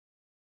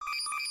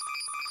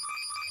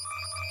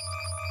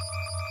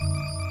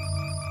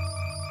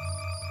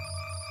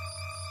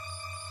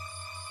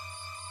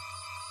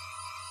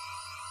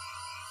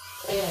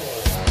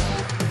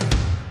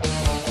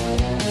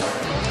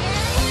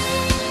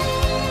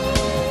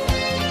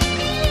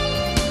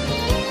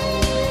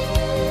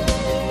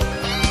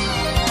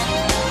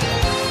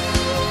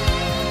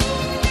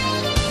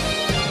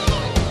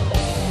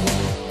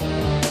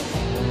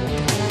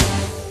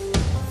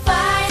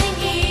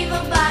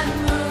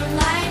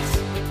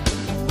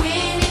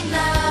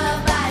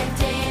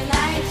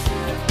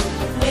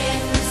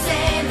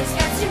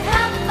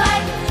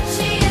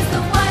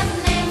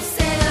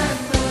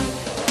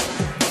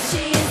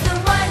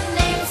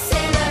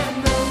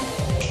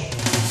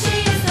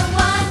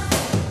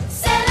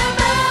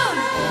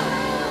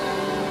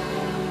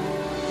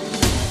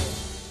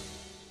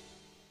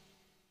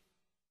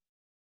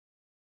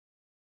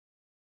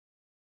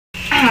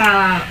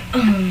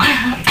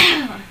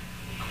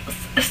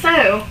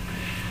So,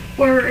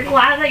 we're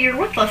glad that you're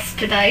with us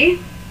today.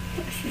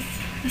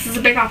 This is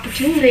a big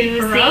opportunity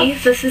for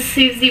us. This is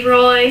Susie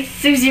Roy.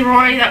 Susie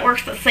Roy that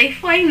works at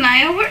Safeway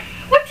now.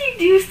 What do you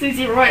do,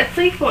 Susie Roy, at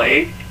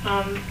Safeway?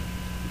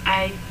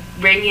 I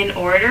bring in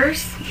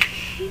orders.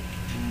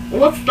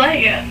 What's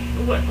that?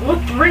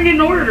 What's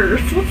ringing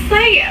orders? What's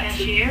that?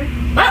 Cashier.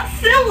 That's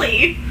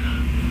silly.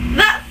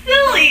 That's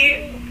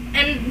silly.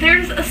 And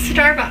there's a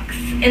Starbucks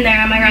in there,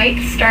 am I right?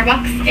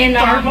 Starbucks in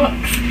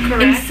Starbucks,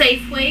 correct. In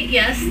Safeway,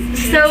 yes.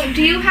 So,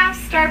 do you have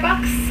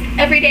Starbucks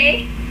every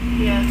day?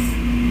 Yes.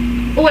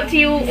 What do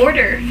you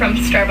order from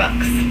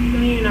Starbucks?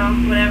 You know,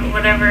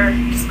 whatever,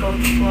 just go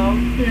with the flow.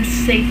 In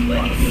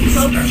Safeway.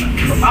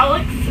 Starbucks.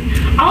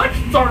 I like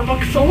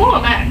Starbucks a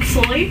lot,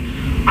 actually.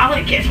 I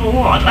like it a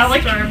lot. I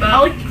like Starbucks. I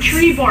like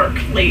tree bark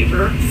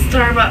flavor.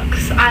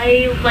 Starbucks.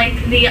 I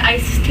like the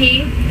iced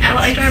tea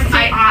at Starbucks.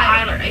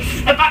 I order iced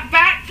tea.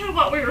 Back to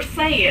what we were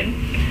saying.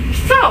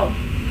 So,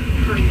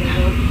 her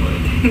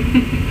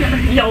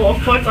yellow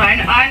foot. I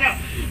know.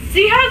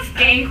 She has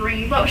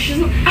gangrene, but she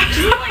doesn't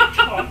like to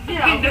talk.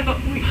 Yeah,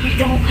 we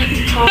don't like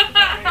to talk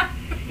about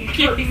it.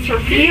 Hurts her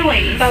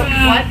feelings. About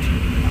what?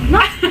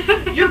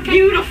 Not, you're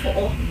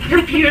beautiful.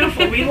 You're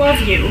beautiful. We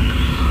love you.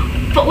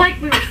 But like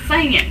we were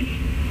saying.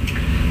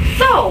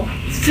 So,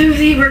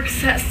 Susie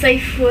works at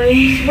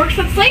Safeway. Works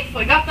at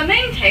Safeway. Got the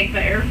name tag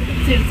there.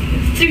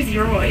 Susie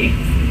Roy.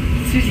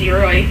 Susie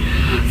Roy.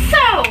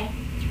 So,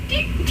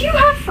 do you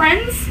have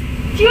friends?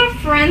 Do you have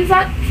friends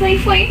at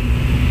Safeway?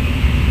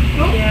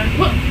 Well, yeah.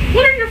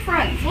 What are your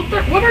friends?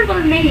 What are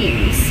their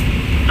names?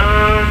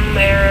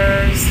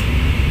 There's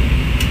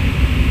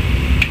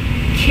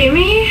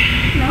Kimmy.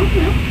 No.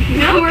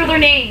 Who are their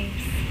names?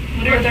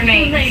 What are their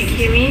names?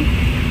 Kimmy.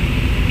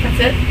 That's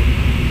it.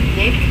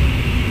 Nick.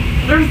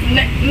 There's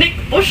Nick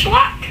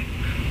Bushlack.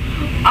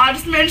 I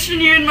just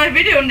mentioned you in my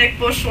video, Nick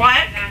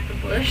Bushlack. Lack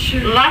of bush.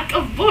 Lack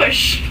of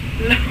bush.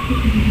 No.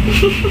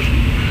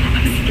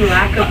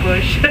 Lack of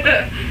bush.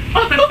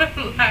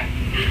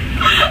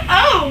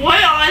 Oh,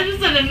 well, I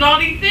just said a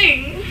naughty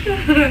thing.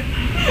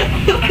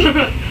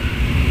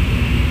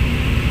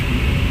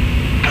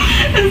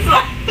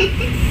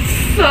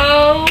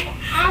 So,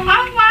 I'm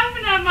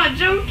laughing at my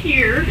joke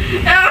here.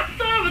 And I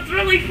thought it was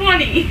really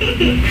funny.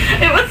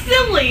 It was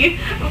silly.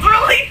 It was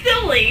really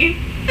silly.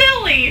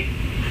 Silly.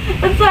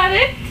 Is that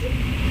it?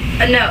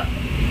 No.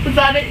 Is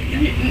that it?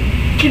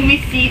 Can we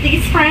see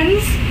these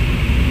friends?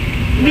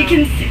 No.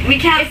 We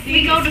can't. If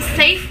we go to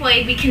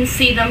Safeway, we can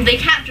see them. They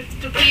can't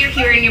just appear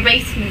here in your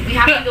basement. We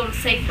have to go to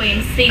Safeway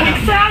and see them.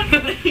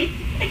 Exactly.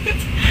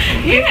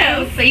 You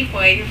know,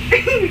 Safeway.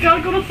 We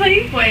gotta go to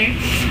Safeway.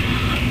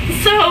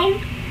 So,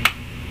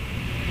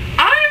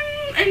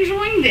 I'm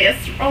enjoying this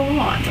a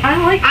lot.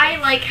 I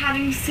like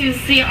having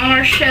Susie on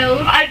our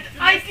show. I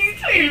do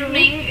too.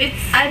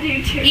 I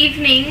do too.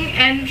 Evening,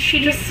 and she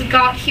just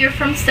got here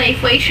from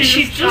Safeway.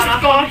 She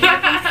just got here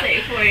from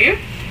Safeway.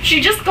 She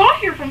just got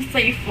here from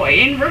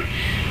Safeway, and we're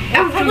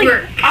after really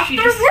work. After she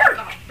just work.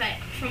 Got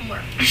back from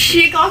work.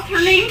 She got her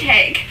name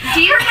tag.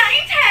 Do you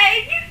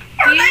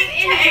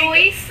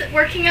enjoy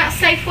working at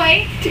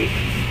Safeway?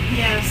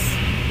 Yes.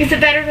 Is it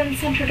better than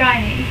center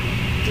dining?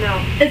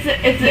 No. Is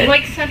it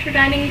like center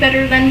dining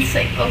better than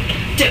Safeway?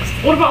 Okay.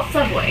 What about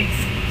Subway?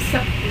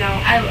 No,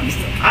 I love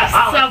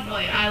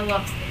Subway. I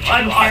love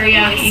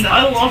teriyaki.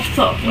 I love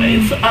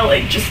Subways. I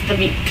like just the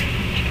meat.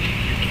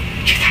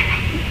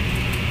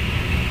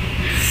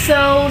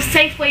 So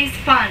Safeway's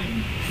fun.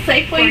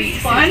 Safeway's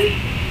fun?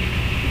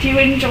 Do you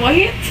enjoy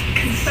it?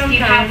 Because you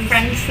have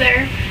friends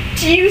there.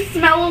 Do you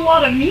smell a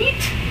lot of meat?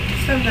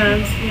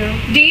 Sometimes,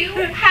 yeah. Do you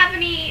have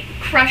any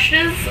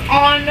crushes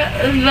on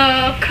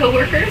the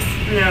coworkers?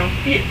 No.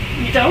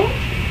 You don't?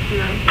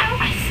 No.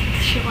 I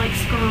think she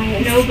likes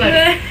girls.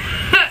 Nobody.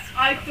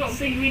 I don't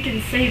think we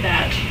can say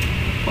that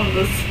on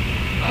this.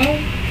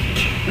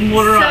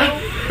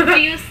 So, do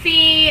you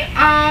see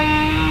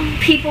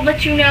people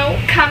that you know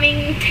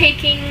coming,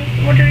 taking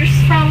orders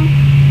from?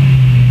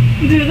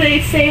 Do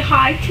they say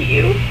hi to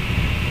you?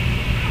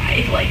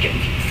 I like it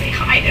when people say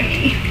hi to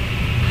me.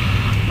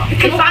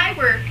 If I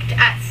worked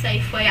at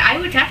Safeway, I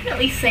would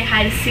definitely say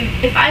hi to Susie.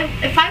 If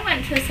I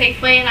went to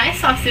Safeway and I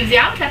saw Susie,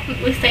 I would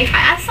definitely say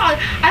hi.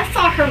 I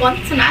saw her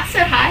once and I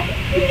said hi.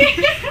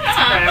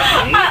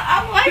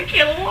 I like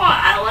it a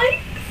lot. I like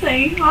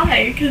saying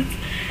hi because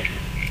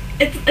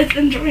it's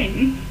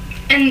enjoying.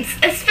 And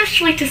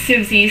especially to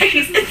Susie.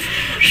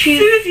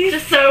 Susie's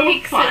just so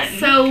fun.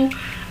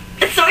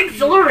 It's so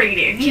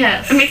exhilarating.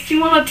 Yes. It makes you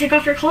want to take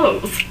off your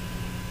clothes.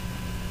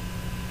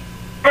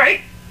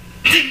 Right?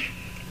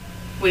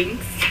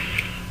 Winks.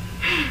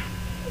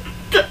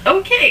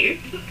 Okay.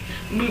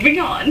 Moving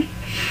on.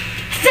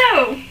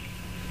 So,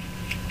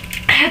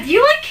 do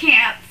you like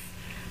cats?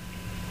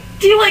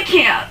 Do you like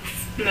cats?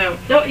 No.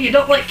 No, you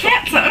don't like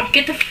cats, huh?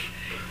 Get the.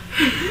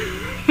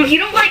 You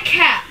don't like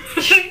cats.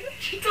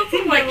 She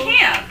doesn't like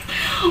cats.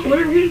 What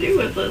are we gonna do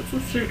with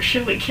this?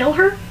 Should we kill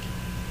her?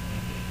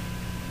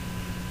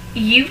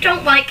 You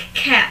don't like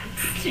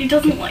cats. She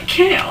doesn't like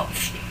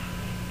cats.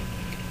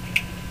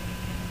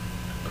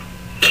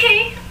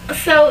 Okay,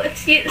 so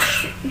if you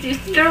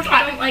don't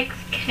like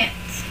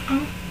cats.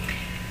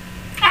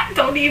 I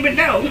don't even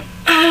know.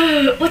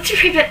 What's your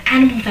favorite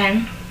animal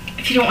then?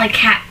 If you don't like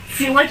cats.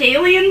 Do you like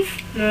aliens?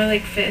 No, I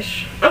like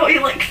fish. Oh,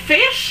 you like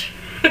fish?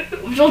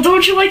 Well,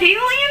 don't you like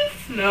aliens?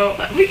 No.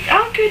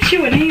 I'll get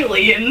you an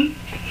alien.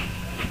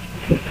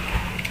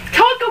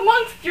 Talk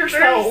amongst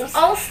yourselves. There's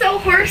also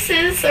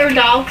horses or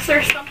dogs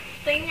or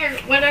something or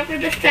whatever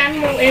this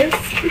animal is.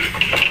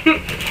 You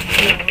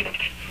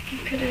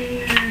could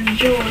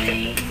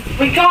enjoy.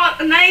 We got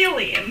an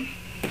alien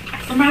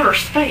from outer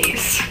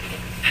space.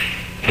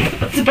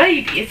 It's a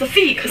baby. It's a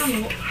fetus.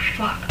 Kind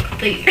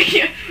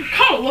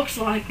Kind of looks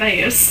like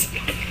this.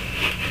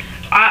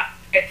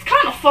 It's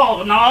kind of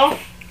falling off.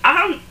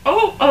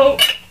 Oh.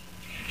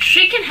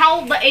 She can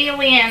hold the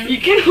alien. You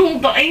can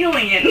hold the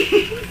alien.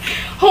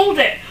 Hold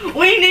it.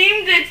 We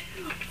named it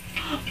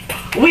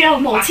Riel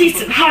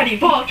Maltais and Heidi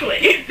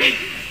Barclay.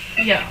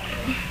 Yeah.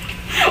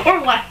 Or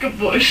lack of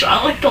bush.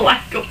 I like the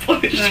lack of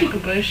bush. Lack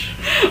of bush.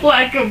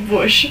 Lack of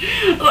bush. So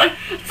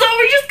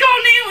we just got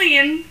an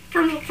alien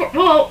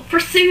for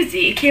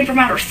Susie. It came from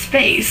outer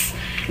space.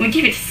 And we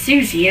gave it to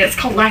Susie, and it's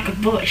called lack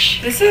of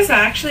bush. This is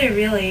actually a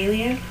real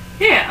alien?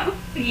 Yeah.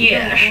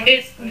 Yeah.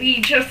 We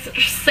just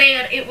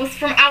said it was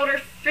from outer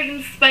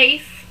freaking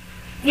space.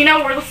 You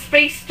know where the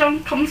space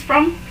stone comes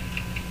from?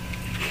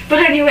 But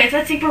anyways,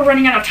 I think we're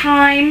running out of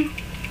time.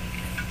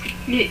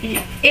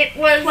 It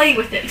was Play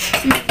with it.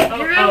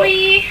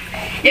 really.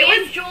 We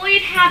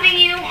enjoyed having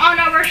you on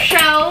our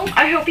show.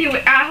 I hope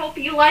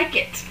you like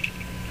it.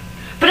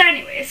 But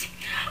anyways,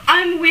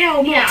 I'm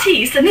Riel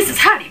Maltais, and this is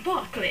Heidi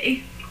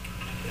Barclay.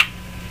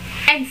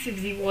 And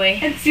Susie Roy.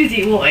 And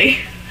Susie Roy.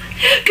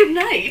 Good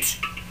night.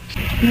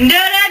 Da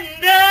da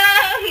da!